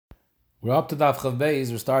We're up to Daf Chav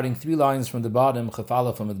Beis. We're starting 3 lines from the bottom, Chaf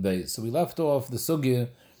Aleph from the Beis. So we left off the sugya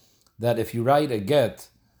that if you write a get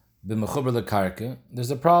b'mechuber lekarka,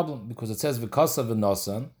 there's a problem because it says v'kasa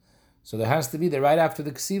v'nosan. So there has to be that right after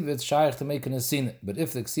the ksiva, it's shaykh to make an asin. But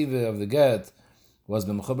if the ksiva of the get was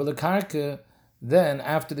b'mechuber lekarka, then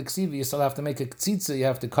after the ksiva you still have to make a ktsitza. You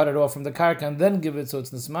have to cut it off from the karka and then give it so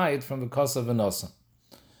it's nismayit from v'kasa v'nosan.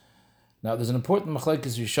 Now there's an important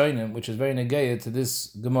machlekes Rishonim which is very negaya to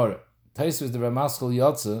this Gemara. Taisvis the Ramaschal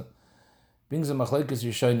Yotze brings a machlekes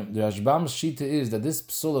Rishonim. The Rashbam's shita is that this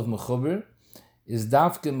psul of mechuber is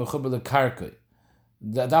dafke mechuber lekarka,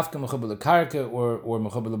 dafke mechuber lekarka or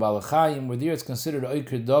mechuber lebalachayim, where there it's considered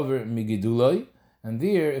oikr dover migiduloi, and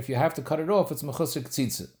there if you have to cut it off, it's mechusar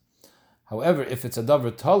ktzitza. However, if it's a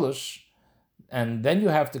dover tolush and then you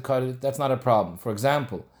have to cut it, that's not a problem. For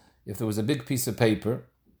example, if there was a big piece of paper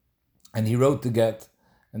and he wrote the get,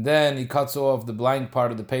 and then he cuts off the blank part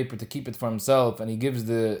of the paper to keep it for himself, and he gives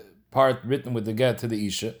the part written with the get to the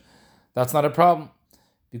isha, that's not a problem,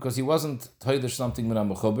 because he wasn't toilish something min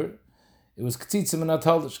ha-mechuber. It was k'tzitza min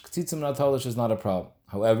ha-tolish. K'tzitza min ha-tolish is not a problem.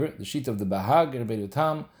 However, the sheet of the Bahag and Rebbe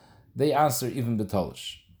Tam, they answer even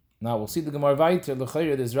betolish. Now we'll see the Gemara weiter.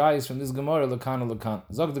 L'chayr, there's rise from this Gemara l'kan l'kan.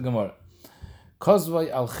 Zog the Gemara. Kozvay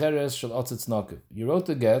al cheres shel otzitz nakiv. You wrote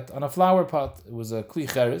the get on a flower pot. It was a kli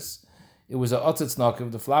cheres. It was a otzitz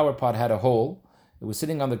nakiv. The flower pot had a hole. It was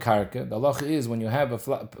sitting on the karka. The halacha is when you have a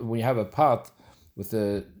pot with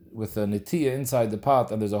a netiya inside the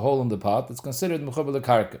pot and there's a hole in the pot, it's considered mechuber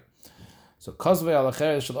lekarka. So kozvei al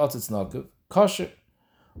acheres shel otzitz nakiv kosher.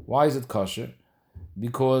 Why is it kosher?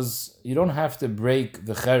 Because you don't have to break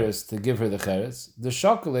the cheres to give her the cheres. The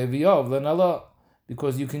shakale v'yov lenala,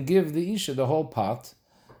 because you can give the isha the whole pot,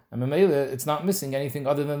 and memele it's not missing anything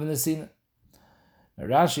other than the nesina. Now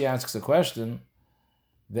Rashi asks a question.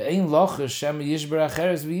 Why aren't we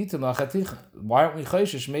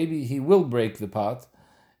chayshish? Maybe he will break the pot,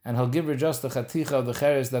 and he'll give her just the chaticha of the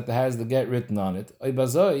cheres that has the get written on it.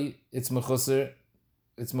 It's mechusser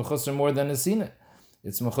more than nesina.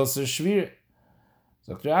 It's mechusser shvir.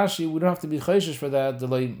 So Rashi, we don't have to be chayshish for that. A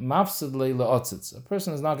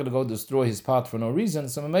person is not going to go destroy his pot for no reason.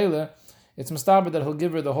 So memele, it's mustaber that he'll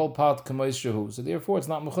give her the whole pot kamois shehu. So therefore, it's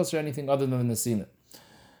not mechusser anything other than the nesina.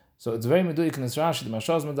 So it's very meduyik in this Rashi. The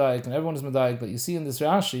Mashal is medayik and everyone is medayik. But you see in this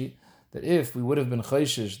Rashi that if we would have been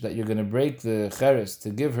chayshish that you're going to break the cheres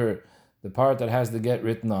to give her the part that has the get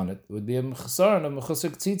written on it, it would be a mechusar and a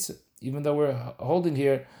mechusar k'tzitza. Even though we're holding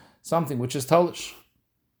here something which is tolish.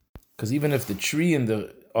 Because even if the tree in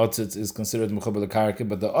the otzitz is considered mechuber lekarka,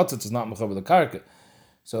 but the otzitz is not mechuber lekarka.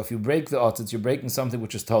 So if you break the otzitz, you're breaking something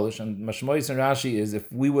which is tolish. And Mashmois and Rashi is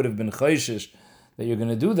if we would have been chayshish that you're going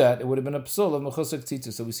to do that, it would have been a psul of mechusar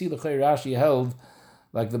k'tzitza. So we see the Chay Rashi held,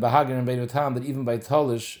 like the Bahagan and Beit Tam, that even by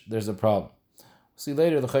tolish, there's a problem. We'll see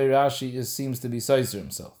later the Chay Rashi seems to be Seiser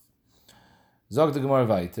himself. Zog the Gemara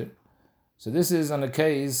weiter. So this is on a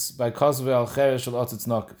case by Kozve al cheres shel otzitz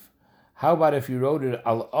nakiv. How about if you wrote it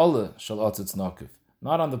al ola shel otzitz nakiv?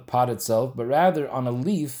 Not on the pot itself, but rather on a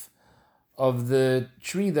leaf of the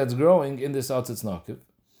tree that's growing in this otzitz nakiv.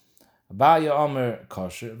 Abaya Omer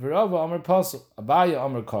kosher, Virava Omer pasul. Abaya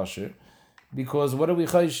Omer kosher, because what are we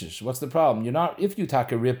chayshish? What's the problem? You're not, if you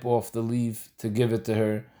take a rip off the leaf to give it to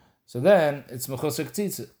her, so then it's mechusar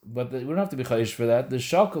k'tzitza. But we don't have to be chayshish for that. The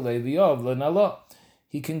shakale v'yov lenala,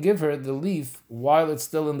 he can give her the leaf while it's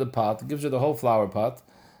still in the pot. He gives her the whole flower pot,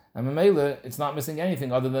 and memele it's not missing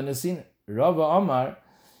anything other than the sin. Rava Amar,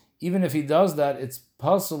 even if he does that, it's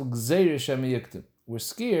pasul gzeir shemiyiktim. We're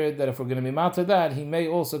scared that if we're going to be matter that, he may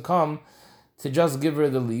also come to just give her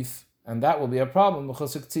the leaf, and that will be a problem. Now the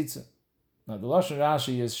Lashon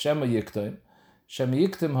Rashi is Shema Yiktim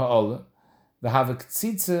ha'olah, v'hava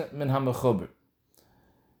k'tzitza min ha'mechuber.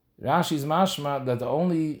 Rashi's mashma that the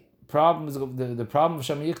only problem is the problem of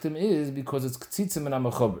Shema Yiktim is because it's k'tzitza min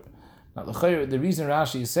ha'mechuber. Now the reason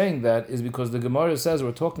Rashi is saying that is because the Gemara says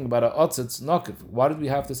we're talking about a otzitz nakiv. Why did we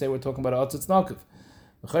have to say we're talking about a otzitz nakiv?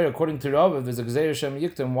 According to Rav, if there's a Gzeir Shem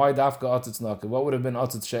Yiktim, why Dafka Otzitz Nakiv? What would have been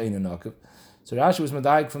Otzitz Shein and Nakiv? So Rashi was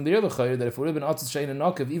medayik from the Yerlechayr that if it would have been Otzitz Shein and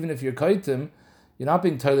Nakiv, even if you're Kaitim, you're not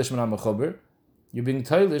being Toilish Min HaMechuber, you're being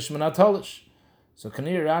Toilish Min HaTolish. So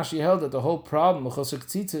Kanir Rashi held that the whole problem of Chosek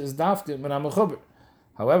Tzitza is Dafka Min HaMechuber.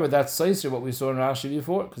 However, that's Seiser what we saw in Rashi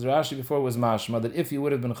before, because Rashi before was mashma that if he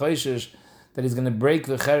would have been Chayshish that he's going to break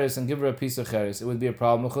the Cheres and give her a piece of Cheres, it would be a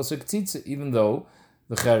problem of Chosek Tzitza, even though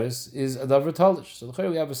the cheres is a davar tolish. So the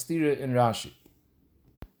we have a stira in Rashi.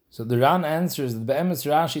 So the Ran answers that be'emes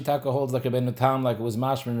Rashi taka holds like Rebbeinu Tam, like it was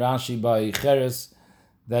mashman Rashi by cheres,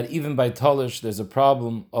 that even by tolish there's a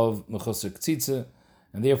problem of mechusar k'tzitza,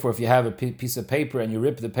 And therefore, if you have a piece of paper and you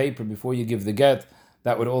rip the paper before you give the get,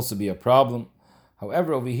 that would also be a problem.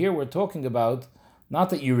 However, over here we're talking about not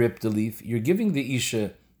that you rip the leaf, you're giving the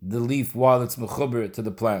isha the leaf while it's mechuber to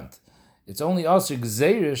the plant. It's only also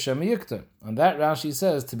gzeir shema yiktaim. And that Rashi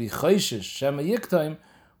says to be chayshish shema yiktaim,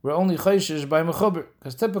 we're only chayshish by mechuber.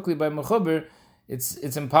 Because typically by mechuber,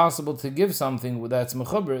 it's impossible to give something that's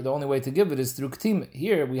mechuber. The only way to give it is through ktima.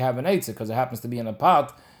 Here we have an eitzah because it happens to be in a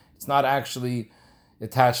pot. It's not actually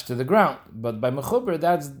attached to the ground. But by mechuber,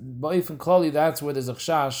 that's ba'if and klali, that's where there's a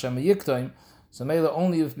chshash shema yiktaim. So mela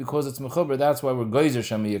only if because it's mechuber, that's why we're geyser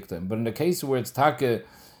shema yiktaim. But in the case where it's taka,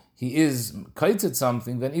 he is kaitzit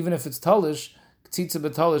something, then even if it's talish, k'tzitza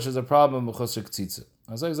betalish is a problem b'chosr k'tzitza.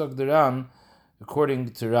 As I zog deran,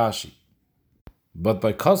 according to Rashi. But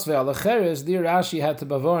by kasve ala cheres, dear Rashi had to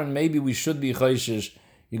bavar, and maybe we should be chayshish,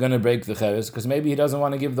 you're going to break the cheres, because maybe he doesn't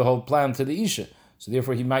want to give the whole plant to the isha. So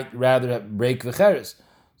therefore he might rather break the cheres.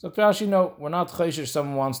 So Rashi, no, we're not chayshish,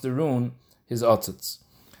 someone wants to ruin his otzitz.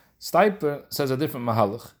 Steiper says a different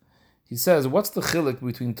mahalach. He says, what's the chilik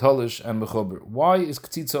between talish and mechuber? Why is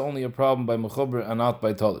k'tzitza only a problem by mechuber and not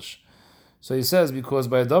by talish? So he says, because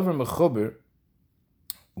by a davar mechuber,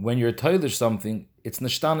 when you're talish something, it's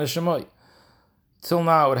nishtana shemoy. Till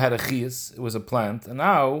now it had a chiyas, it was a plant, and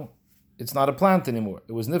now it's not a plant anymore.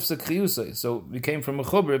 It was nifsek chiyusay, so it became from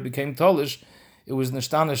mechuber, it became talish, it was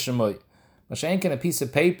nishtana shemoy. Mashenkin, a piece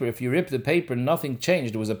of paper, if you rip the paper, nothing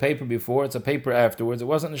changed. It was a paper before, it's a paper afterwards. It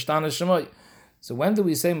wasn't nishtana shemoy. So when do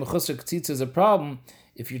we say mechusar k'tzitza is a problem?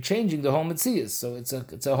 If you're changing the whole metzias, so it's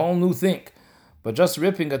a whole new thing. But just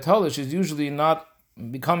ripping a talish is usually not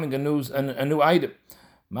becoming a new item.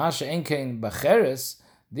 Masha enkein b'cheres,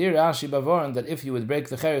 dear Rashi bavoran, that if you would break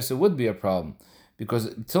the cheres, it would be a problem.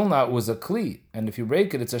 Because till now it was a kli, and if you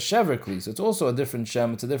break it, it's a shever kli. So it's also a different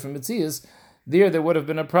shem, it's a different metzias. There would have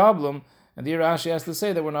been a problem. And the Rashi has to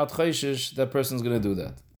say that we're not chayshish, that person's going to do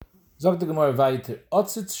that. Zog the Gemara weiter.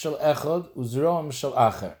 Otzitz shel echad uzroam shel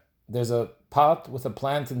acher. There's a pot with a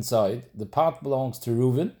plant inside. The pot belongs to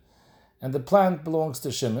Reuven, and the plant belongs to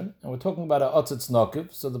Shimon. And we're talking about a otzitz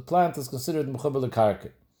nokiv, so the plant is considered mechuber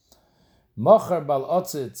lekarke. Mocher bal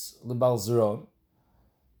otzitz lebal zroam.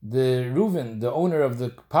 The Reuven, the owner of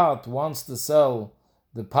the pot, wants to sell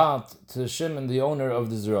the pot to Shimon, the owner of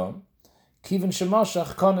the zroam. Kivin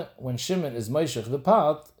shemashach kane, when Shimon is meishach the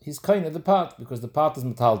pot, he's kaine the pot, because the pot is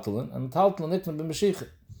metaltalin, and metaltalin nikna b'meshicha.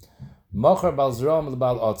 Mocher bal zrom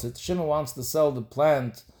lebal otzit. Shimon wants to sell the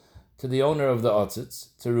plant to the owner of the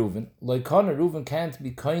otzitz, to Reuven. Loikane, Reuven can't be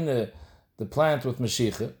kaine the plant with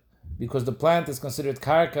meshicha, because the plant is considered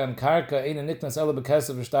karka, and karka ein niknas ela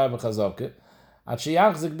b'kesav v'shtar b'chazaka. At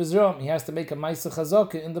sheyachzik b'zrom, he has to make a ma'isa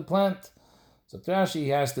chazaka in the plant. So Rashi, he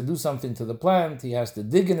has to do something to the plant, he has to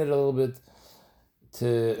dig in it a little bit,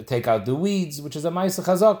 to take out the weeds, which is a ma'isa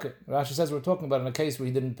chazaka. Rashi says we're talking about in a case where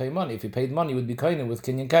he didn't pay money. If he paid money, he would be kainen with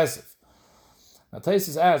kinyan kesef. Now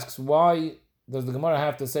Taisus asks, why does the Gemara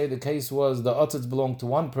have to say the case was the otzitz belonged to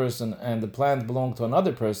one person and the plant belonged to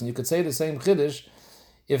another person? You could say the same chiddush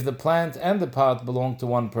if the plant and the pot belonged to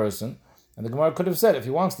one person. And the Gemara could have said, if he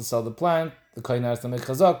wants to sell the plant, the kainen has to make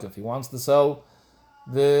chazaka. If he wants to sell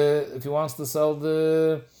the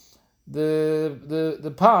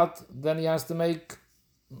pot, then he has to make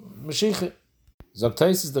Mashiach.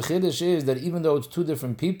 Zoktais, the chiddush is that even though it's two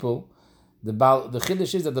different people, the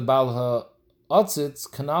chiddush is that the Baal HaOtzitz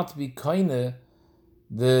cannot be kaine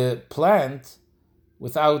the plant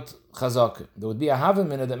without chazaka. There would be a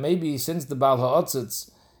havamina that maybe since the Baal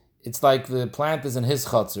HaOtzitz, it's like the plant is in his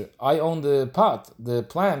chatzir. I own the pot, the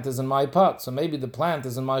plant is in my pot, so maybe the plant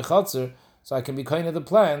is in my chatzir, so I can be kaine the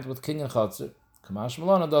plant with kinyan chatzir. Kamash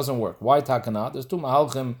Malona doesn't work. Why takanat? There's two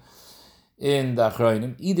mahalchim in the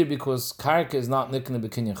Achroinim, either because karka is not nikna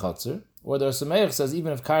b'kinyan chatzir, or the Sameach says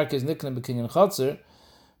even if karka is nikna b'kinyan chatzir,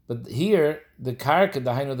 but here the karka,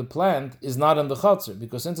 the hainu, the plant, is not in the chatzir,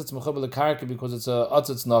 because since it's mechuber karka, because it's a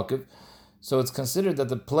otzitz nokiv, so it's considered that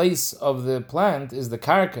the place of the plant is the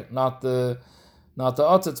karka, not the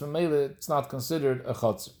otzitz. Mamela, it's not considered a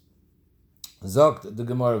chatzir. Zogt the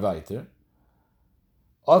Gemara weiter.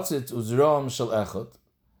 Otzitz uzrom shel echad.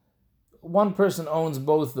 One person owns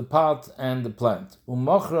both the pot and the plant.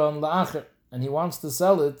 Umochron la'acher, and he wants to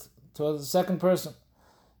sell it to a second person.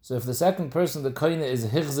 So if the second person, the koine, is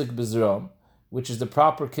hichzik b'zrom, which is the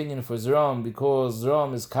proper kinyan for zrom, because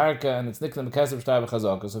zrom is karka and it's nikna b'kesav shtar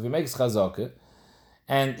b'chazaka. So if he makes chazaka,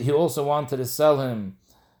 and he also wanted to sell him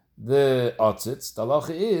the otzitz, the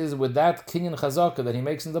halacha is with that kinyan chazaka that he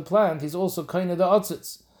makes in the plant, he's also koine the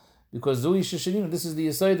otzitz. Because Zui Shishinin, this is the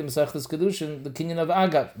Yesod, the Mesechtes Kedushin, the Kinyan of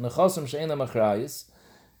Agav, Nechosim She'ena Machrayis.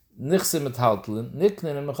 nichse metaltlin,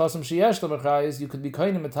 niknin and mechasim sheyesh lamachayis, you could be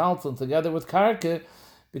koine metaltlin together with karka,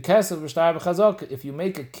 because of v'shtar v'chazaka. If you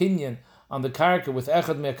make a kinyan on the karka with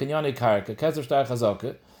echad me'kinyani karka, keser v'shtar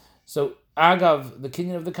chazaka, so agav, the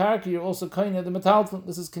kinyan of the karka, you're also koine the metaltlin,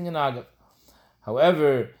 this is kinyan agav.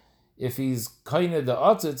 However, if he's koine the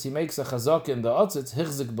otzitz, he makes a chazaka in the otzitz,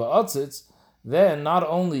 hichzik ba'otzitz, then not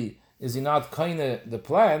only is he not koine the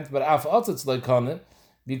plant, but af otzitz like koine,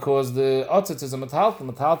 because the otzitz is a metaltlin.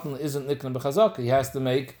 Metaltlin isn't nikna b'chazaka. He has to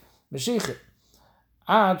make meshicha.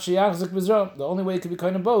 The only way it could be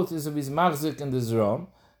koine both is if he's machzik in the zrom,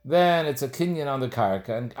 then it's a kinyan on the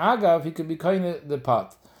karka, and agav, he could be koine the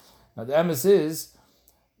pot. Now the emes is,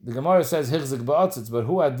 the Gemara says hichzik ba'otzitz, but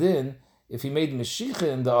hu adin, if he made meshicha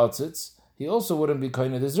in the otzitz, he also wouldn't be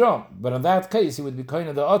koine the zrom. But in that case, he would be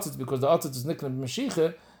koine the otzitz because the otzitz is nikna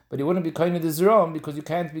meshicha, but he wouldn't be koine the zrom because you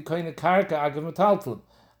can't be koine karka agav metaltlin.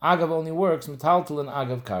 Agav only works metaltlin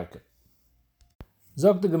agav karka.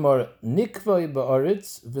 Zog the Gemara, nikvoi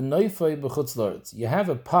ba'aretz v'noifoi b'chutz la'aretz. You have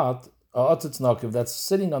a pot, a otzitz nakiv, that's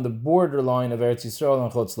sitting on the borderline of Eretz Yisrael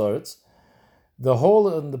and chutz la'aretz. The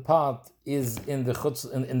hole in the pot is in the chutz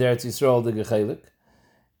in the Eretz Yisrael the gechelik,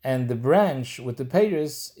 and the branch with the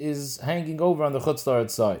peiros is hanging over on the chutz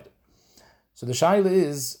la'aretz side. So the shaila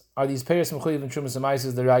is, are these peiros mechuyev and trumas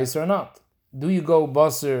amaises the rais or not? Do you go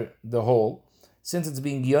baser the hole, since it's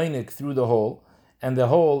being yoinik through the hole, and the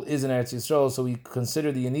hole is in Eretz Yisrael, so we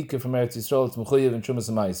consider the Yanika from Eretz Yisrael, it's Mechuyev and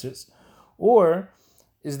Trumas Amaisers? Or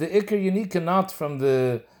is the Iker Yanika not from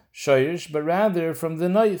the Shayrish, but rather from the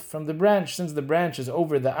knife, from the branch, since the branch is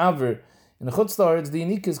over the Aver? In the Chutz La'aretz, the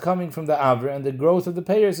Yanika is coming from the Aver, and the growth of the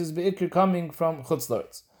Peiros is Be'ikr coming from Chutz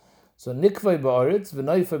La'aretz. So Nikvei Ba'aretz,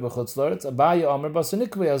 V'noifei B'chutz La'aretz, Abaya Omer Basa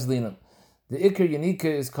Nikvei Azlinam. The Iker Yanika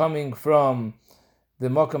is coming from the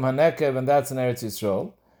Mokam Hanekev, and that's in Eretz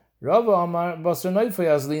Yisrael. Rava Amar Basar Noifei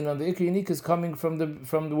Azlinam, the Iker Yanika is coming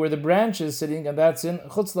from where the branch is sitting, and that's in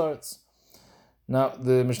Chutz La'aretz. Now,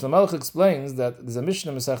 the Mishnah Melech explains that there's a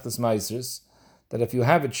Mishnah Masechtas Maasros that if you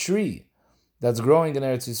have a tree that's growing in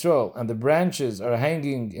Eretz Yisrael and the branches are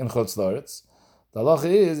hanging in Chutz La'aretz, the halacha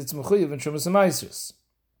is it's mechuyev in Trumas Maasros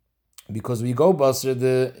because we go basar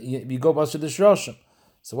the shroshim.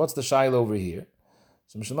 So what's the shaila over here?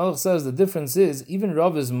 So Mishnah Melech says the difference is even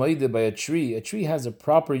Rav is moide by a tree. A tree has a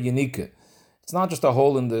proper yanika. It's not just a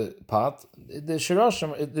hole in the pot. The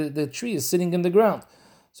shroshim, the tree is sitting in the ground.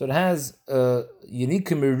 So it has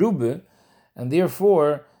Yanika merube, and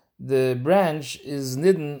therefore the branch is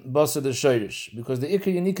nidden basa the shayrish, because the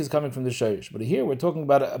ikar Yanika is coming from the shayrish. But here we're talking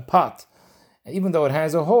about a pot, even though it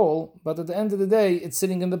has a hole, but at the end of the day it's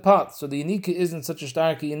sitting in the pot. So the Yanika isn't such a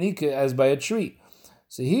stark Yanika as by a tree.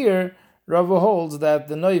 So here Rava holds that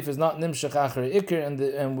the knife is not nimshach acher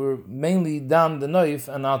ikar, and we're mainly down the knife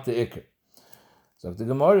and not the ikar. So the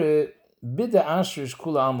Gemara bida ashrish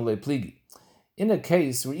kula amalei pligi. In a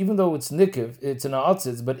case where even though it's nikiv, it's an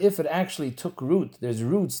atzitz, but if it actually took root, there's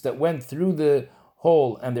roots that went through the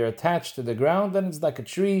hole and they're attached to the ground, then it's like a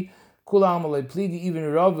tree. Kula amalei pligi, even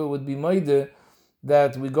Rava would be maide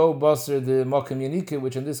that we go baser the makam yanika,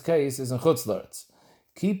 which in this case is in chutz la'aretz.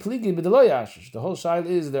 Ki pligi b'deloi ashish. The whole shail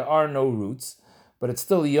is there are no roots, but it's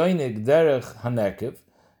still yoinig derech hanekiv.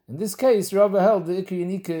 In this case, Rava held the ikar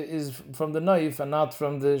yanika is from the knife and not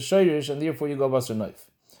from the shayrish, and therefore you go baser knife.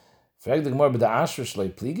 I'll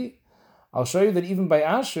show you that even by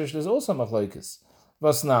Ashrish there's also machlokes.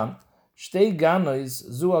 Vasnan, shtei ganois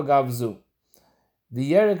zu agav zu.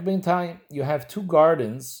 The yerek b'intayim, you have two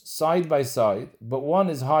gardens side by side, but one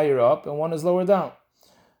is higher up and one is lower down.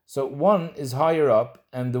 So one is higher up,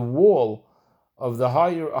 and the wall of the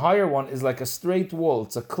higher one is like a straight wall.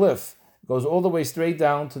 It's a cliff. It goes all the way straight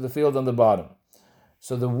down to the field on the bottom.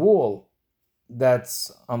 So the wall that's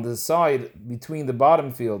on the side between the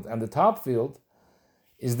bottom field and the top field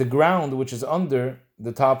is the ground which is under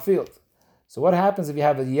the top field. So what happens if you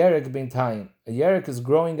have a yerek b'intayim? A yerek is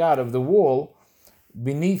growing out of the wall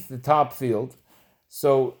beneath the top field.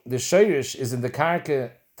 So the shayrish is in the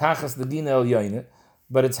karke tachas the gina el yoyne,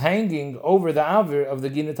 but it's hanging over the aver of the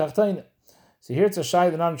gina tachtoine. So here it's a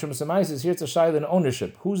shayla not in Trumas Amaises, here it's a shayla in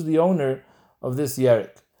ownership. Who's the owner of this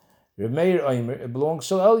yerek? Reb Meir Oimer, it belongs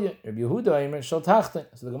shel Elyon. Reb Yehuda Oimer, shel Tachtin.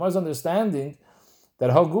 So the Gemara's understanding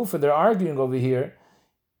that Hagufa, they're arguing over here,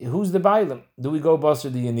 who's the Bailam? Do we go baser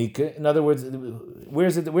the Yanika? In other words,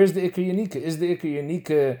 where's the Ikar Yanika? Is the Ikar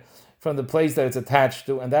Yanika from the place that it's attached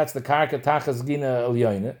to, and that's the Karka Tachas Gina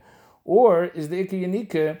Elyoine? Or is the Ikar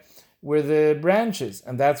Yanika where the branches,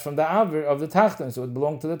 and that's from the Aver of the Tachtin, so it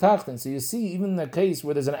belonged to the Tachtin. So you see, even in a case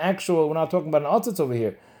where there's an actual, we're not talking about an Otzitz over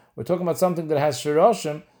here, we're talking about something that has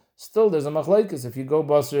Shirashim, still there's a machlokes. If you go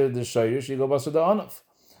baser the shayrish, you go baser the anaf.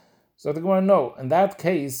 So the Gemara, no. In that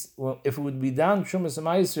case, well, if it would be done Shumas and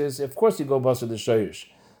Maisris, of course you go Basar the Shayrish.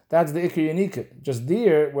 That's the Ikar Yanika. Just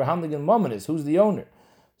there, we're handling in Mominis. Who's the owner?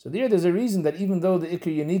 So there's a reason that even though the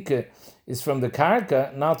Ikar Yanika is from the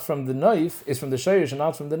Karka, not from the knife, is from the Shayrish and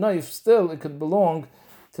not from the knife, still it could belong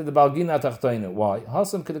to the Balgina Tachtaina. Why?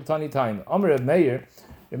 Hasam Kedektani Taina. Amr Reb Meir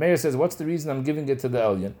says, what's the reason I'm giving it to the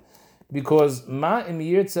Elyon? Because Ma im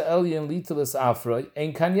Yirtza Elyon Litelis Afroi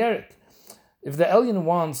Ein Kanyerik. If the Elyon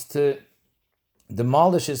wants to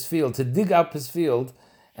demolish his field, to dig up his field,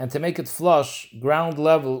 and to make it flush, ground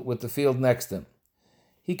level with the field next to him,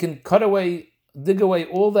 he can dig away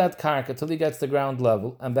all that karka till he gets to ground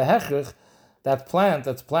level, and behechrich, that plant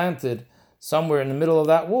that's planted somewhere in the middle of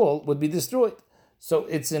that wall would be destroyed. So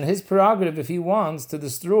it's in his prerogative if he wants to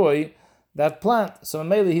destroy that plant. So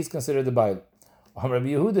mainly he's considered the Baal. Rabbi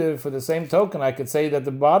Yehuda, for the same token, I could say that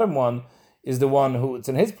the bottom one is the one who it's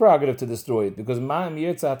in his prerogative to destroy it, because ma'im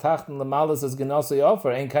yirtza tachten lemalas as genasei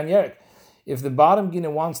offer ein kanyerik. If the bottom gina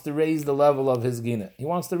wants to raise the level of his gina, he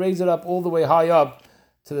wants to raise it up all the way high up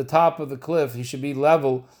to the top of the cliff. He should be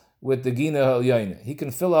level with the gina ha'yayna. He can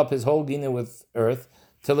fill up his whole gina with earth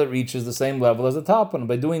till it reaches the same level as the top one.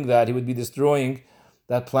 By doing that, he would be destroying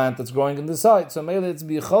that plant that's growing in the side. So maybe it's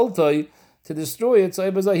bicholtoi to destroy it. So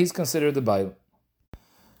he's considered the Baal.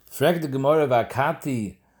 Frag the Gemara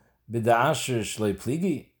v'akati. How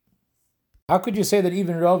could you say that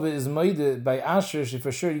even Rava is moide by Asher, if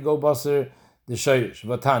for sure you go Basar the Shayrish?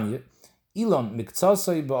 Vatanya, Ilon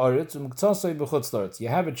miktsasai ba'aretz miktsasai b'chutzlartz. You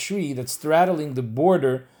have a tree that's straddling the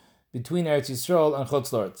border between Eretz Yisrael and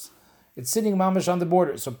Chutzlartz. It's sitting mamash on the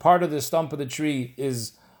border. So part of the stump of the tree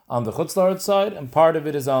is on the Chutzlartz side, and part of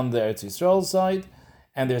it is on the Eretz Yisrael side,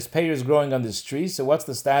 and there's pears growing on this tree. So what's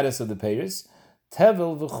the status of the pears?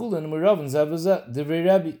 Tevel v'chulin muravin zavazah divrei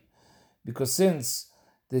Rabbi. Because since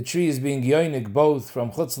the tree is being yoinik both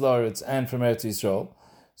from Chutz La'aretz and from Eretz Yisrael,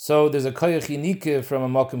 so there's a koyach yinika from a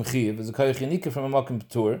makom chiv, there's a koyach yinika from a makom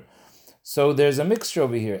p'tur, so there's a mixture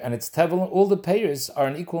over here, and it's tevel. All the payers are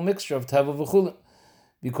an equal mixture of tevel v'chulin,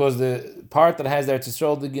 because the part that has the Eretz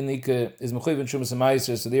Yisrael the yinika is mechuyev and shumas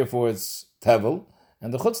ma'aser, so therefore it's tevel,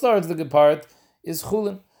 and the Chutz La'aretz the good part is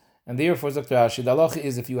chulin, and therefore Dr. Rashi, the halacha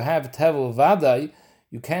is if you have tevel vadai,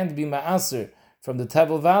 you can't be ma'aser from the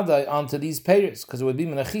Tevel Vadai onto these payers, because it would be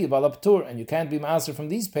Menachiyv al Aptur, and you can't be Maser from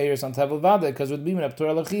these payers on Tevel Vadai, because it would be Menaptur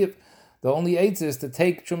al Achiyv. The only eight is to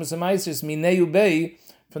take Chumas Amaisris Mineu Bei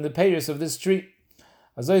from the payers of this tree.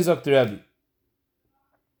 Azay Zok Rebbe.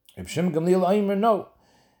 Reb Shimon Gamliel Aimer, no.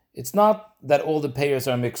 It's not that all the payers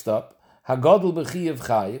are mixed up. Hagadol b'chiyav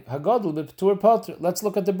chayiv, hagadol b'ptur patr. Let's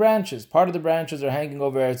look at the branches. Part of the branches are hanging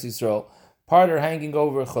over Eretz Yisrael. Part are hanging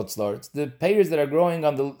over Chutz La'aretz. The pears that are growing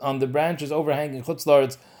on the branches overhanging Chutz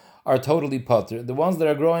La'aretz are totally pater. The ones that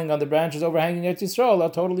are growing on the branches overhanging Eretz Yisrael are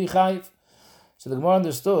totally chayiv. So the Gemara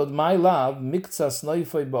understood, my love, miktsas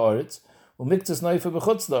noifei ba'aretz, or miktsas noifei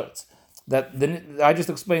b'Chutz La'aretz. I just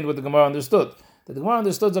explained what the Gemara understood. That the Gemara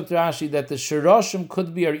understood, Dr. Rashi, that the shirashim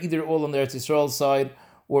could be are either all on the Eretz Yisrael side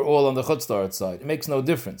or all on the Chutz La'aretz side. It makes no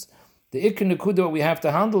difference. The ikr nekuda, what we have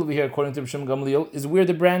to handle over here, according to Reb Gamliel, is where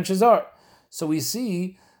the branches are. So we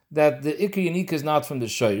see that the Ikar Yanika is not from the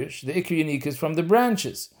Shayrish, the Ikar Yanika is from the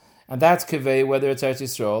branches. And that's Kevei, whether it's Eretz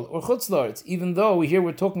Yisrael or Chutz La'aretz. Even though here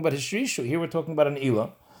we're talking about Hishrishu, here we're talking about an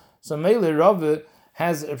Ilah. So Meile Rava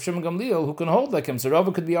has Reb Shimon Gamliel who can hold like him. So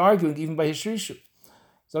Rava could be arguing even by Hishrishu.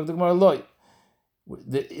 So the Gemara Loi.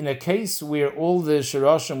 In a case where all the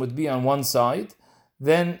Shirashim would be on one side,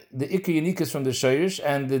 then the Ikar Yanika is from the Shayrish,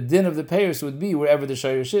 and the din of the payers would be wherever the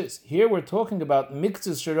Shayrish is. Here we're talking about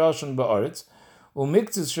Miktzis Shirashim Ba'aretz, or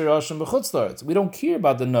Miktzis Shirashim B'Chutz La'aretz. We don't care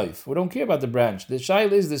about the knife. We don't care about the branch. The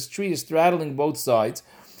shaila is this tree is straddling both sides,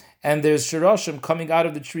 and there's Shirashim coming out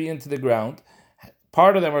of the tree into the ground.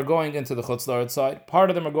 Part of them are going into the Chutz La'aretz side, part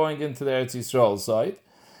of them are going into the Eretz Yisrael side,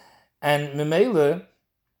 and Memele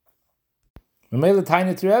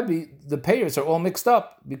Tainit Rebbe, the payers are all mixed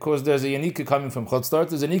up because there's a Yanika coming from Chutz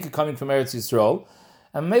La'aretz, there's a Yanika coming from Eretz Yisrael,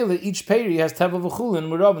 and Mele, each payer has Tevel V'chulin,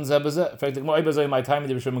 Murav and Zebazeh. In fact, the Gemara Ibazeh my time in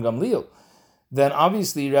the Reb Shimon Gamliel. Then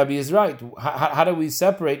obviously Rebbe is right. How do we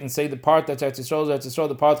separate and say the part that's Eretz Yisrael,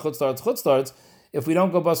 the part Chutz La'aretz, if we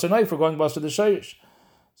don't go Basar Naif, we're going Basar the Shayrish.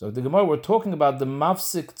 So the Gemara, we're talking about the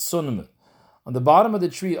Mafsik Tsunme. On the bottom of the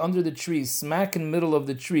tree, under the tree, smack in the middle of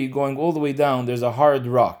the tree, going all the way down, there's a hard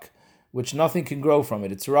rock, which nothing can grow from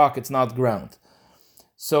it. It's rock, it's not ground.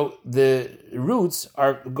 So the roots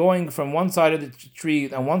are going from one side of the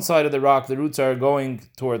tree, and one side of the rock, the roots are going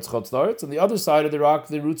towards Chutz La'aretz, and the other side of the rock,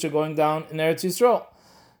 the roots are going down in Eretz Yisrael.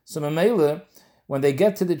 So Memele, when they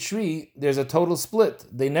get to the tree, there's a total split.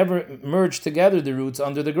 They never merge together, the roots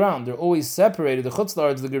under the ground. They're always separated. The Chutz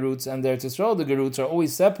La'aretz, the gerutz, and the Eretz Yisrael, the gerutz, are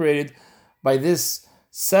always separated by this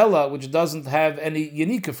sela, which doesn't have any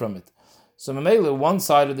yanika from it. So Mamela, one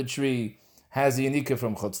side of the tree has the yanika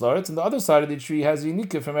from Chutz La'aretz, and the other side of the tree has the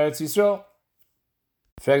yanika from Eretz Yisrael.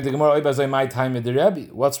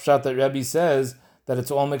 What's pshat that Rebbe says that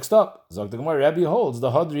it's all mixed up? Zog the Gemara, Rebbe holds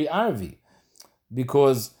the Hadri Arvi,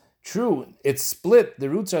 because true, it's split, the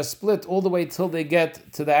roots are split all the way till they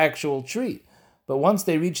get to the actual tree. But once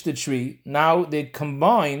they reach the tree, now they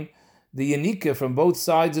combine the yanika from both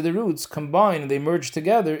sides of the roots, combine and they merge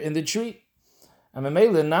together in the tree. And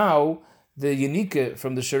Mamela, now the yanika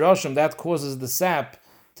from the shirashim, that causes the sap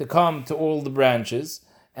to come to all the branches,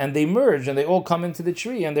 and they merge and they all come into the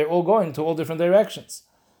tree, and they're all going to all different directions.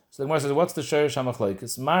 So the Gemara says, what's the shirish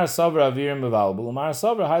hamachlokes? Mar savra avirim mevalbul, mar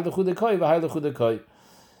savra hay lechudekoi v'hay lechudekoi.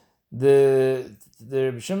 The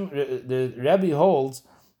Rebbe holds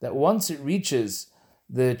that once it reaches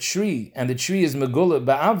the tree, and the tree is megula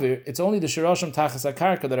ba'avir, it's only the shirashim tachas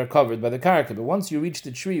akarka that are covered by the karka. But once you reach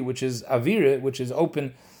the tree, which is avira, which is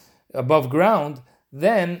open above ground,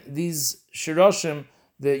 then these shirashim,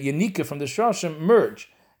 the yanika from the shirashim, merge.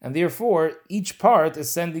 And therefore, each part is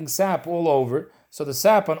sending sap all over. So the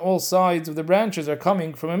sap on all sides of the branches are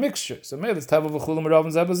coming from a mixture. So it's Tava v'chulam rav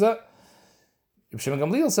and zebazeh. Reb Shimon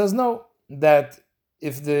Gamliel says no, that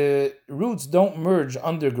if the roots don't merge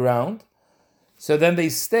underground, so then they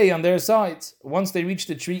stay on their sides. Once they reach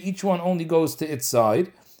the tree, each one only goes to its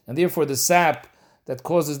side, and therefore the sap that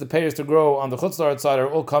causes the pears to grow on the Chutz La'aretz side are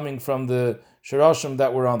all coming from the shirashim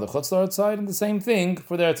that were on the Chutz La'aretz side, and the same thing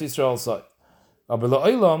for the Eretz Yisrael side.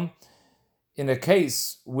 In a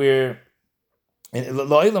case where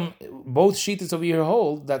both shittas over here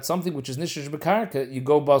hold that something which is nishish b'karka, you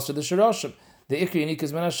go bust to the shirashim. The ikri yanik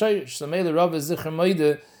is men hashayrish. So Meila Rav is zicher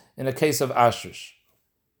moide in a case of ashrish.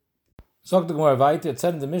 So the Gemara weiter. It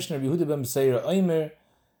said in the Mishnah, Yehuda ben Meseir Omer,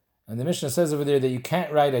 and the Mishnah says over there that you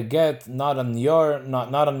can't write a get not on yar,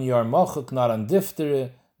 not on yar machuk, not on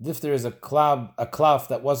diftere. Diftere is a klaf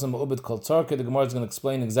that wasn't ma'ubed called tzarka. The Gemara is going to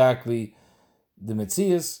explain exactly the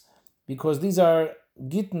mitzias, because these are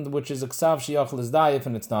Gittin, which is a ksav sheyachal is dayif,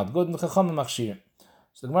 and it's not good, and the chachamim machshirim.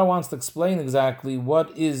 So the Gemara wants to explain exactly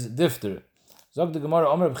what is difter. Zog the Gemara,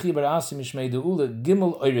 Omer b'chibar asim mishmei de'ula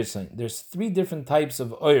gimel oirisain. There's 3 different types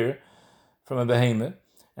of oir from a behemoth,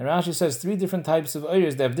 and Rashi says 3 different types of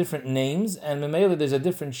oirs. They have different names, and memela there's a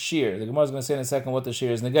different shear. The Gemara is going to say in a second what the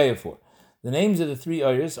shear is negaya for. The names of the 3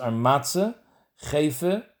 oirs are matzah,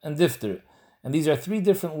 chayfe, and difter, and these are 3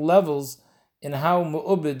 different levels in how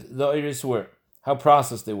mu'ubid the oirs were, how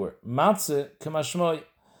processed they were. Matzah k'mashmoi.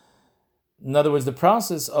 In other words, the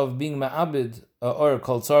process of being ma'abid or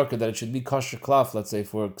called tzarka, that it should be kosher klaf, let's say,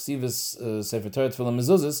 for ksivas sefer Torah tefillah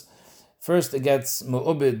mezuzahs, first it gets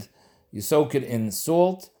mu'ubid, you soak it in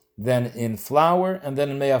salt, then in flour, and then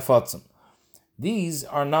in me'afatzim. These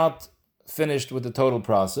are not finished with the total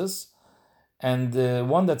process, and the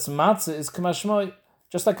one that's matzah is k'mashmoi.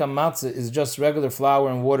 Just like a matzah is just regular flour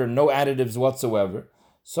and water, no additives whatsoever,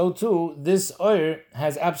 so too, this oir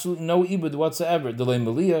has absolutely no ibud whatsoever. Delay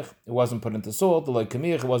meliach, it wasn't put into salt. Delay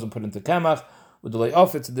kamiach, it wasn't put into kamach. With delay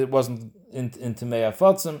ofitz, it wasn't into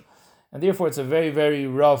me'afatzim, and therefore it's a very, very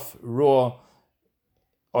rough, raw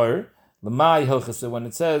oir. Lamai hilchasa, when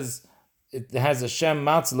it says it has a shem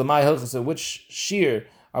matzah, lamai hilchasa, which shear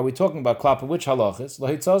are we talking about? Klapa, which halachas?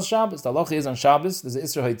 Lahitzah Shabbos. The halacha is on Shabbos. There's an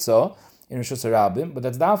isra hitzah in Rosh Hashanah, but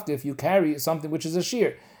that's dafka if you carry something which is a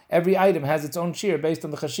shear. Every item has its own shear based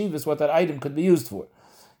on the chashivas, what that item could be used for.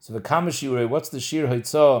 So the kamashirei, what's the shear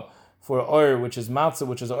hitzah for oir, which is matzah,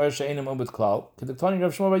 which is oir she'enim ubet klal? Kedektani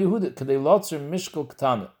Rav Shmuel bar Yehuda, kedei lotzer mishkol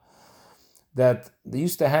ketana. That they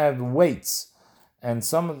used to have weights, and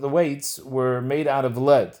some of the weights were made out of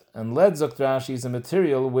lead. And lead, Zok Rashi, is a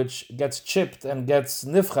material which gets chipped and gets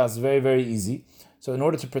nifchas very, very easy. So in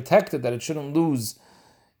order to protect it, that it shouldn't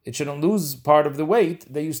lose part of the weight,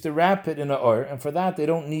 they used to wrap it in an or, and for that they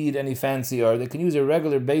don't need any fancy or. They can use a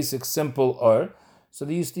regular, basic, simple or. So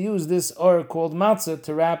they used to use this or called matzah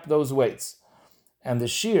to wrap those weights. And the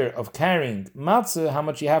shear of carrying matzah, how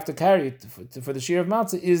much you have to carry for the shear of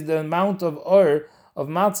matzah, is the amount of or of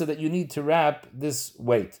matzah that you need to wrap this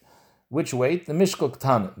weight. Which weight? The mishkol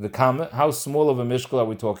ktana, the kama. How small of a mishkol are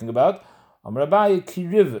we talking about? Amrabai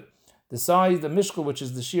kiriv. The size, the mishkol, which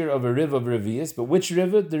is the shear of a riv of revius, but which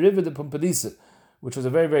riv? The riv of the pumpadisa, which was a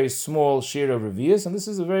very, very small shear of revius, and this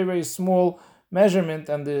is a very, very small measurement,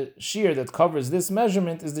 and the shear that covers this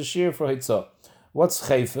measurement is the shear for hitzah. What's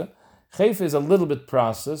chayfe? Chayfa is a little bit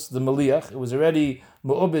processed. The Maliach, it was already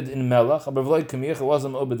Mu'ubid in Melach, but V'loi Kamiach, it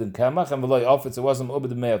wasn't Mu'ubid in Kamach, and V'loi Ofetz, it wasn't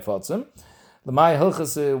Mu'ubid in Me'afotzim. L'mai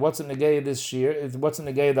Hilchas, what's in Negei this shear? What's in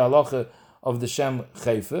Negei the halacha of the Shem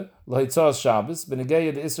Chayfa? L'Hitzah Shabbos,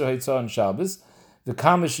 B'Negei the Isra Hitzah on Shabbos. The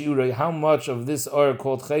Kamish Yurei, how much of this or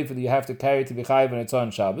called Chayfa do you have to carry to be Chayiv and Hitzah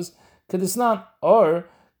on Shabbos? Kedisnan, or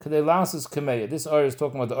Kedei Lasis Kameya. This or is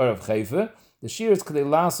talking about the or of Chayfa. The shear is Kedei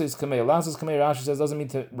Lasis Kameya. Lasis Kameya, Rashi says, doesn't mean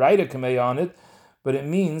to write a Kameya on it, but it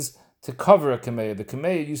means to cover a Kameya. The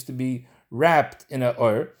Kameya used to be wrapped in a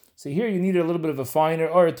or. So here you needed a little bit of a finer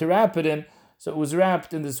or to wrap it in. So it was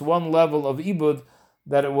wrapped in this one level of Ibud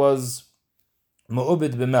that it was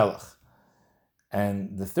Mu'ubid b'melach.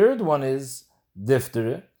 And the third one is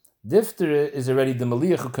Diftere. Diftere is already the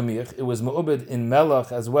Maliach u'kamich. It was Mu'ubid in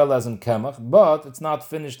Melach as well as in Kemach, but it's not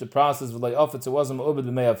finished the process of Ofetz. It wasn't Mu'ubid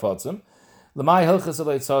b'me'afotzim. L'mai hilchas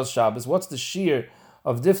tzaz Shabbos. What's the shear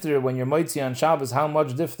of Diftere when you're moitzi on Shabbos? How much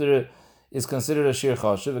Diftere is considered a shear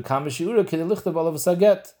chashiv? A kamishiura k'delichtav olav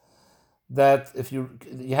saget. That if you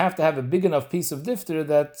have to have a big enough piece of difter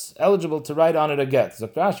that's eligible to write on it a get. So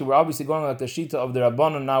Rashi, we're obviously going like the shita of the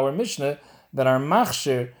Rabbanon in our Mishnah that are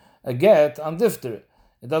machshir a get on difter.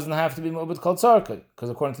 It doesn't have to be mu'ubid kol tzarka, because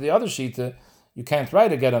according to the other shita, you can't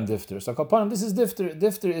write a get on difter. So Kalpanim, this is difter.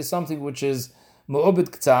 Difter is something which is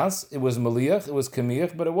mu'ubid k'tzas. It was maliach, it was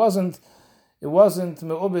kamiach, but it wasn't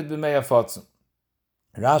mu'ubid b'me'afotzim.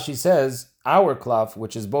 Rashi says our klaf,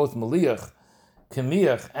 which is both maliach,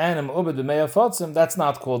 Kamiach and Mu'ubid b'me'afotzim, that's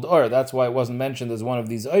not called Or. That's why it wasn't mentioned as one of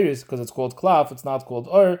these Oris, because it's called Klaf, it's not called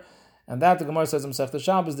Or. And that, the Gemara says in Masechta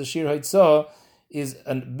Shabbos, the Shir Haitzah is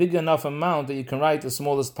a big enough amount that you can write the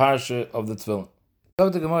smallest parsha of the Tefillin. So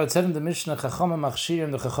the Gemara, it said in the Mishnah, Chacham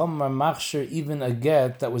machshirim, the Chacham are machshir even a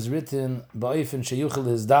get that was written ba'ofen sheyuchel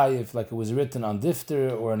hizdayif, like it was written on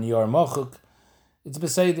Difter or on Yor Mochuk. It's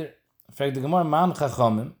Beseder. In fact, the Gemara, Man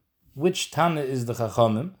Chachamim, which Tana is the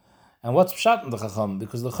Chachamim? And what's pshat in the chacham?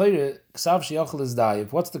 Because the chayre ksav sheyachol is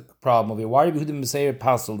dayif. What's the problem over here? Why Yehudim Meseir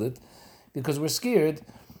pasuled it? Because we're scared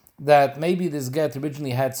that maybe this get originally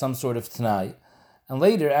had some sort of t'nai, and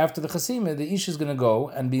later after the chasima, the ish is going to go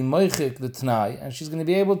and be moichik the t'nai, and she's going to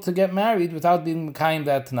be able to get married without being mekayim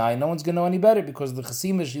that t'nai. No one's going to know any better because the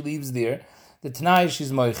chasima she leaves there, the t'nai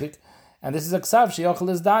she's moichik, and this is a ksav sheyachol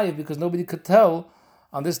is dayif because nobody could tell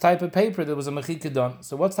on this type of paper there was a mechika done.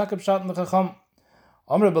 So what's takab pshat in the chacham?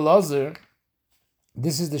 Rabbi Elazar,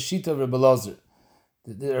 this is the shita of Rabbi Elazar.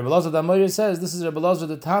 The Rabbi Elazar the Amoyer says this is Rabbi Elazar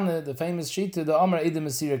the Tana, the famous shita, the Amar Eidem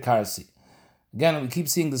Mesira Karsi. Again, we keep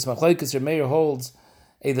seeing this machlokes. Rabbi Meir holds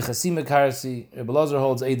Eidem Chasima Karsi. Rabbi Elazar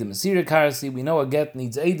holds Eidem Mesira Karsi. We know a get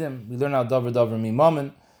needs Eidem. We learn out Davar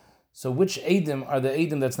Mimamin. So which Eidem are the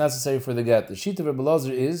Eidem that's necessary for the get? The shita of Rabbi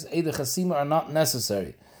Elazar is Eidem Chasima are not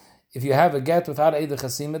necessary. If you have a get without Eidem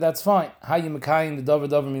Chasima, that's fine. How you mekayim the Davar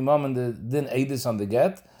Mimam and the din Eidus on the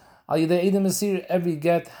get? Al Yedei Eidem Mesir, every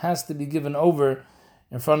get has to be given over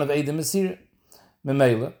in front of Eidem Mesir.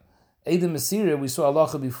 Memela, Eidem Mesir, we saw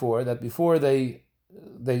halacha before that before they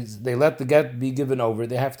let the get be given over,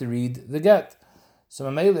 they have to read the get. So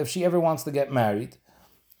Memela, if she ever wants to get married,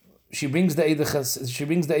 she brings the Eidem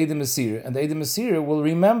Mesir, and the Eidem Mesir will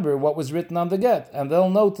remember what was written on the get, and they'll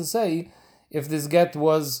know to say if this get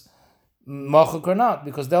was machuk or not,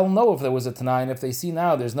 because they'll know if there was a Tanai, and if they see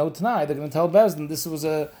now there's no Tanai, they're going to tell Bezdin this was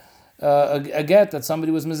a get that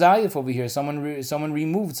somebody was mezayif over here, someone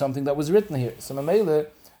removed something that was written here. So Mamele,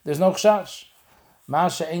 there's no chshash.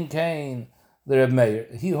 Masha ein kain the Reb Meir,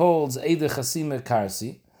 he holds Eide Chasime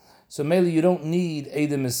Karsi, so Mele you don't need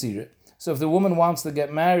Eide Mesira. So if the woman wants to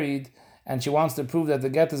get married and she wants to prove that the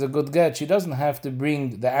get is a good get, she doesn't have to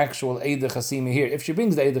bring the actual Eide Chasime here. If she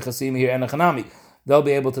brings the Eide Chasime here and a Chanami, they'll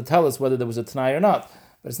be able to tell us whether there was a Tanai or not.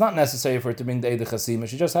 But it's not necessary for her to bring the Eidem Chasima.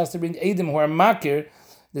 She just has to bring Eidem who are makir,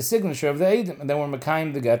 the signature of the Eidem, and then we're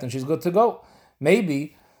mekayim the get, and she's good to go.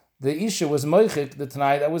 Maybe the Isha was moichik, the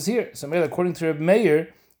Tanai that was here. So maybe according to Reb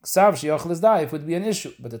Meir, Ksav Sheyachol is Daif would be an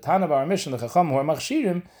issue. But the Tan of our mission, the Chacham who are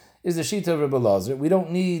machshirim, is the Shita of Reb Elazar. We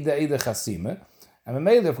don't need the Eidem Chasima. And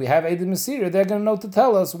maybe if we have Eidem Mesira, they're going to know to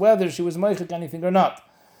tell us whether she was moichik anything or not.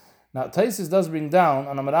 Now, Taisis does bring down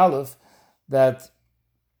on Amar Aleph that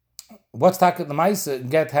what's takat the Maisa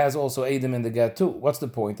get has also Eidem in the get too. What's the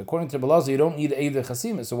point? According to Belazar, you don't need Eidem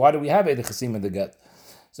Chasima. So why do we have Eidem Chasima in the get?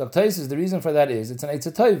 So Taisis, the reason for that is it's an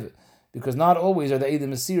Eitzah Tov, because not always are the Eidem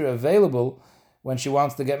Mesira available when she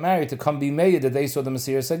wants to get married to come be made that they saw the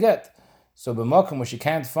Mesira Saget. So b'makom where she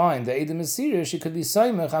can't find the Eidem Mesira, she could be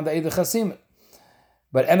Saimach on the Eidem Chasima.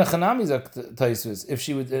 But Enochanami Taisis, if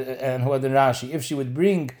she would, and who had the Rashi, if she would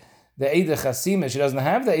bring the Eidem Chasima, she doesn't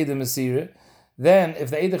have the Eidem Mesira, then if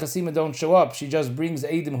the Eid Chasima don't show up, she just brings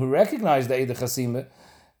Eidim who recognize the Eid Chasima,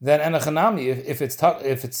 then Enachanami, if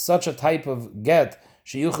it's such a type of get,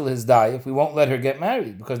 she yuchel his daif, we won't let her get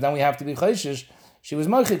married, because then we have to be chayshish, she was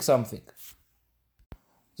mochik something.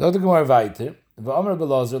 So the Gemara weiter, v'amar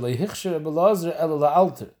Belazar leihichsher Belazar ela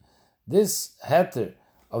la'alter. This heter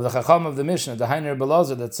of the Chacham of the Mishnah, the Hainer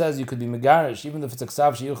Belazar, that says you could be megarish even if it's a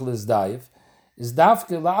ksav she yuchel his daif, is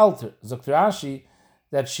dafke la'alter. Zok Rashi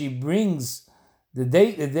that she brings the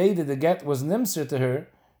day that the get was nimser to her,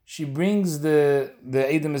 she brings the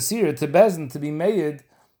Eidim Asira to Bezdin to be made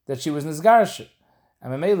that she was nizgarsha.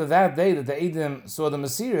 And Mamela that day that the Eidim saw the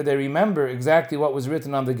Masira, they remember exactly what was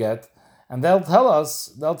written on the get, and they'll tell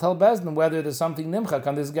Bezdin whether there's something nimchak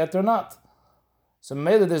on this get or not. So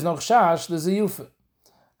Mamela there's no chash, there's a yufa.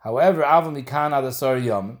 However, Avam Mikan Adasar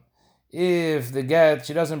Yom, if the get,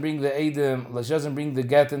 she doesn't bring the Eidim, she doesn't bring the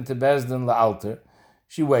get into Bezdin la'alter,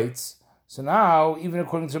 she waits. So now, even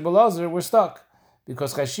according to Belazar, we're stuck.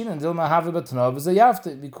 Because Chashin and Dilma have a Batnov is a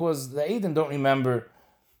Yafta, because the Eidim don't remember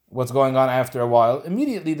what's going on after a while.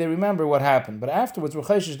 Immediately they remember what happened. But afterwards, the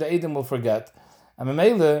Eidim will forget. And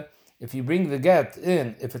Mamela, if you bring the get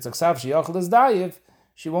in, if it's a Ksav Sheyachal is Dayif,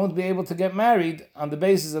 she won't be able to get married on the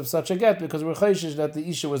basis of such a get, because we're Chashish that the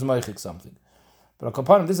Isha was Meichik something. But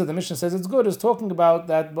Akapanim, this is the Mishnah says it's good, is talking about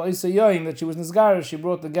that Ba'isa Yoim, that she was Nizgar, she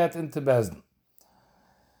brought the get into Bezdin.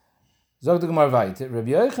 Zog the Gemara weiter.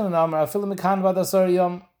 Rabbi Yochanan Amar Afilu Mikan Vadasar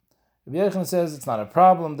Yom. Rabbi Yochanan says it's not a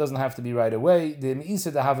problem, doesn't have to be right away. The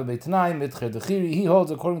Meisa to have a Beitanaim Mitcher Dechiri. He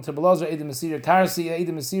holds according to Belazar Eidim Asira Karsi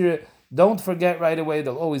Eidim Asira. Don't forget right away;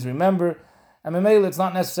 they'll always remember. And Mamela, it's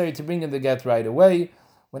not necessary to bring in the get right away.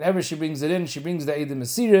 Whenever she brings it in, she brings the Eidim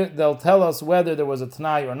Asira. They'll tell us whether there was a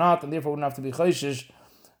Tanai or not, and therefore we don't have to be chayshish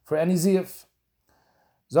for any ziyaf.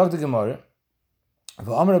 Zog the Gemara. This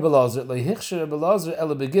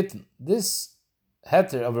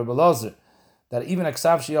heter of Rabbi Lazar, that even a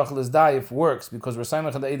ksav sheyachal is daif works because we're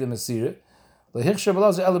saimach on the Eidim Asira, lehichsher Rabbi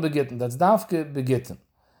Lazar ele begitten. That's dafke begitten.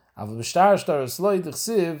 Aber b'shtar shtar esloi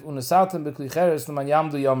d'chsiv unesatem b'kli cheres l'man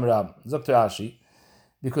yamdu yom rab. Zok Rashi,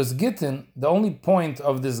 because Gittin, the only point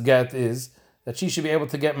of this get is that she should be able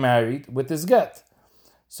to get married with this get.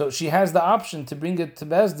 So she has the option to bring it to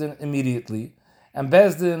Bezdin immediately, and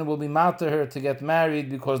Bezdin will be mad to her to get married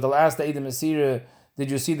because they'll ask the Eidim Asira,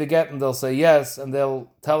 did you see the get? And they'll say yes, and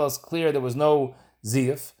they'll tell us clear there was no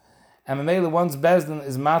ziyaf. And Mamela, once Bezdin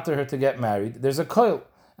is mad to her to get married, there's a koil,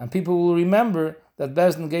 and people will remember that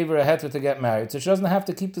Bezdin gave her a heter to get married, so she doesn't have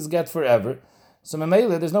to keep this get forever. So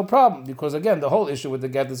Mamela, there's no problem, because again, the whole issue with the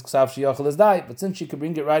get is ksav sheyachal is dai, but since she could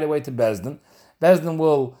bring it right away to Bezdin, Bezdin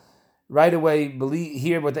will right away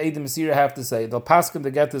hear what the Eidim Asira have to say. They'll pass him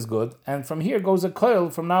the get is good, and from here goes a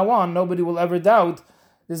koil. From now on, nobody will ever doubt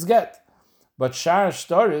this get. But shar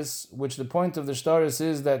shtaris, which the point of the shtaris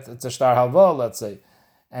is that it's a shtar halva, let's say,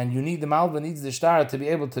 and you need the malva needs the shtar to be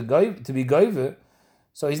able to be goive,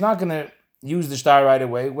 so he's not going to use the shtar right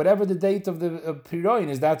away. Whatever the date of the piroin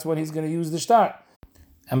is, that's when he's going to use the shtar.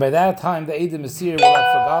 And by that time, the Eidim Asira will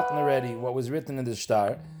have forgotten already what was written in the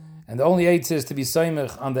shtar. And the only eight is to be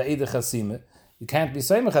soimech on the Eid Chasima. You can't be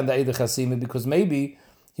soimech on the Eid Chasima because maybe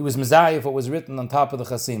he was mezayif what was written on top of the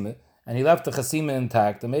Chasima, and he left the Chasima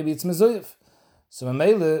intact, and maybe it's mezuyif. So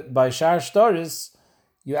Mamela, by shar shtaris,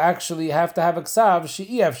 you actually have to have a ksav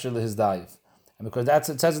she'ef shel his daif, and because that's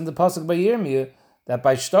it says in the pasuk by Yirmiyah that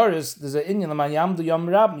by shtaris there's an inyan l'man yamdu yom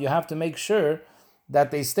rab. You have to make sure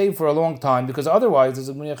that they stay for a long time, because otherwise there's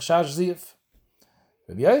a muniach shash ziyif.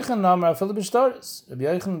 Rabbi Yochanan Amar Afilu b'shtaris. Rabbi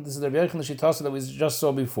Yochanan, this is the Rabbi Yochanan Shitasa that we just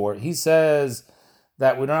saw before. He says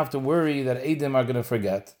that we don't have to worry that Eidim are going to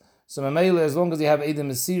forget. So Mamela, as long as you have Eidim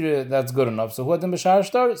Asira, that's good enough. So Huadim b'shar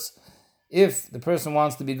shtaris. If the person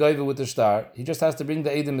wants to be goiva with the shtar, he just has to bring the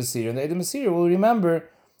Eidim Asira, and the Eidim Asira will remember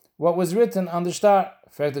what was written on the shtar.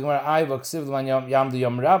 In fact, the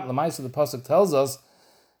pasuk tells us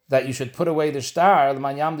that you should put away the shtar,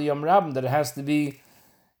 that it has to be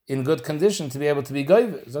in good condition to be able to be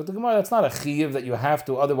goiva. So the Gemara, that's not a chiyuv that you have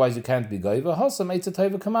to, otherwise you can't be goiva.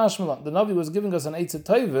 The Navi was giving us an eitzah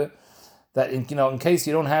toiva that in case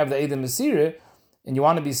you don't have the Eidim Asira and you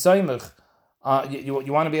want to be soimach, you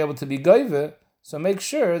want to be able to be goiva, so make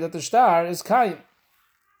sure that the shtar is kayim.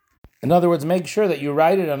 In other words, make sure that you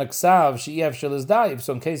write it on a ksav she'ef shel is daif,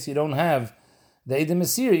 so in case you don't have the Eidim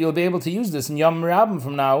Asira, you'll be able to use this in Yom Rabim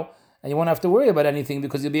from now, and you won't have to worry about anything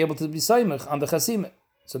because you'll be able to be soimach on the chasimah.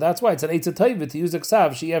 So that's why it's an eitzah toiva to use the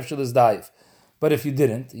ksav she'ef shel is daif. But if you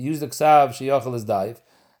didn't, use the ksav she'achal is daif.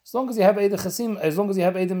 As long as you have Eidim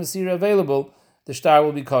Asira available, the shtar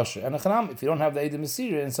will be kosher. And if you don't have the Eidim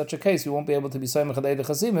Asira, in such a case, you won't be able to be soimach the Eidim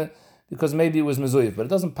Chasimah because maybe it was mezuyif, but it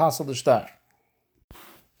doesn't pass the shtar.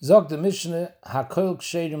 Zog the Mishnah, Hakol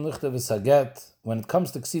Ksherim Lichta V'Saget. When it comes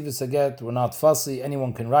to Ksiva Saget, we're not fussy.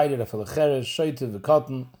 Anyone can write it. Afel Cheres, Shoyte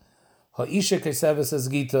V'Katan, Ha'isha Keseva says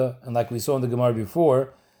Gita, and like we saw in the Gemara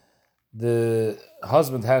before, the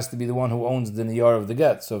husband has to be the one who owns the niyar of the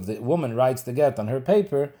get. So if the woman writes the get on her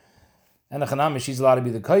paper, and she's allowed to be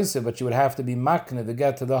the kaisa, but she would have to be makne the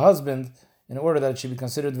get to the husband in order that it should be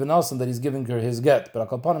considered v'nasan that he's giving her his get. But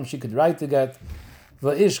akapanim, she could write the get.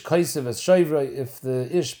 V'ish kaisa v'shoivra, if the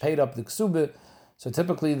ish paid up the ksube, so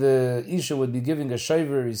typically the isha would be giving a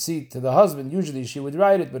shoivra receipt to the husband. Usually she would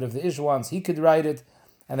write it, but if the ish wants, he could write it,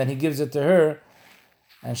 and then he gives it to her,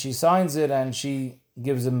 and she signs it, and she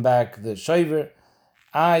gives him back the shoivra.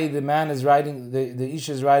 The man is writing, the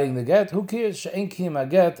isha is writing the get. Who cares? She'en kim a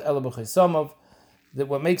get, ela b'chesamav. That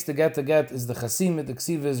what makes the get is the chasimit. The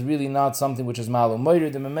ksiva is really not something which is malo moira.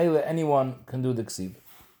 The memela, anyone can do the ksiva.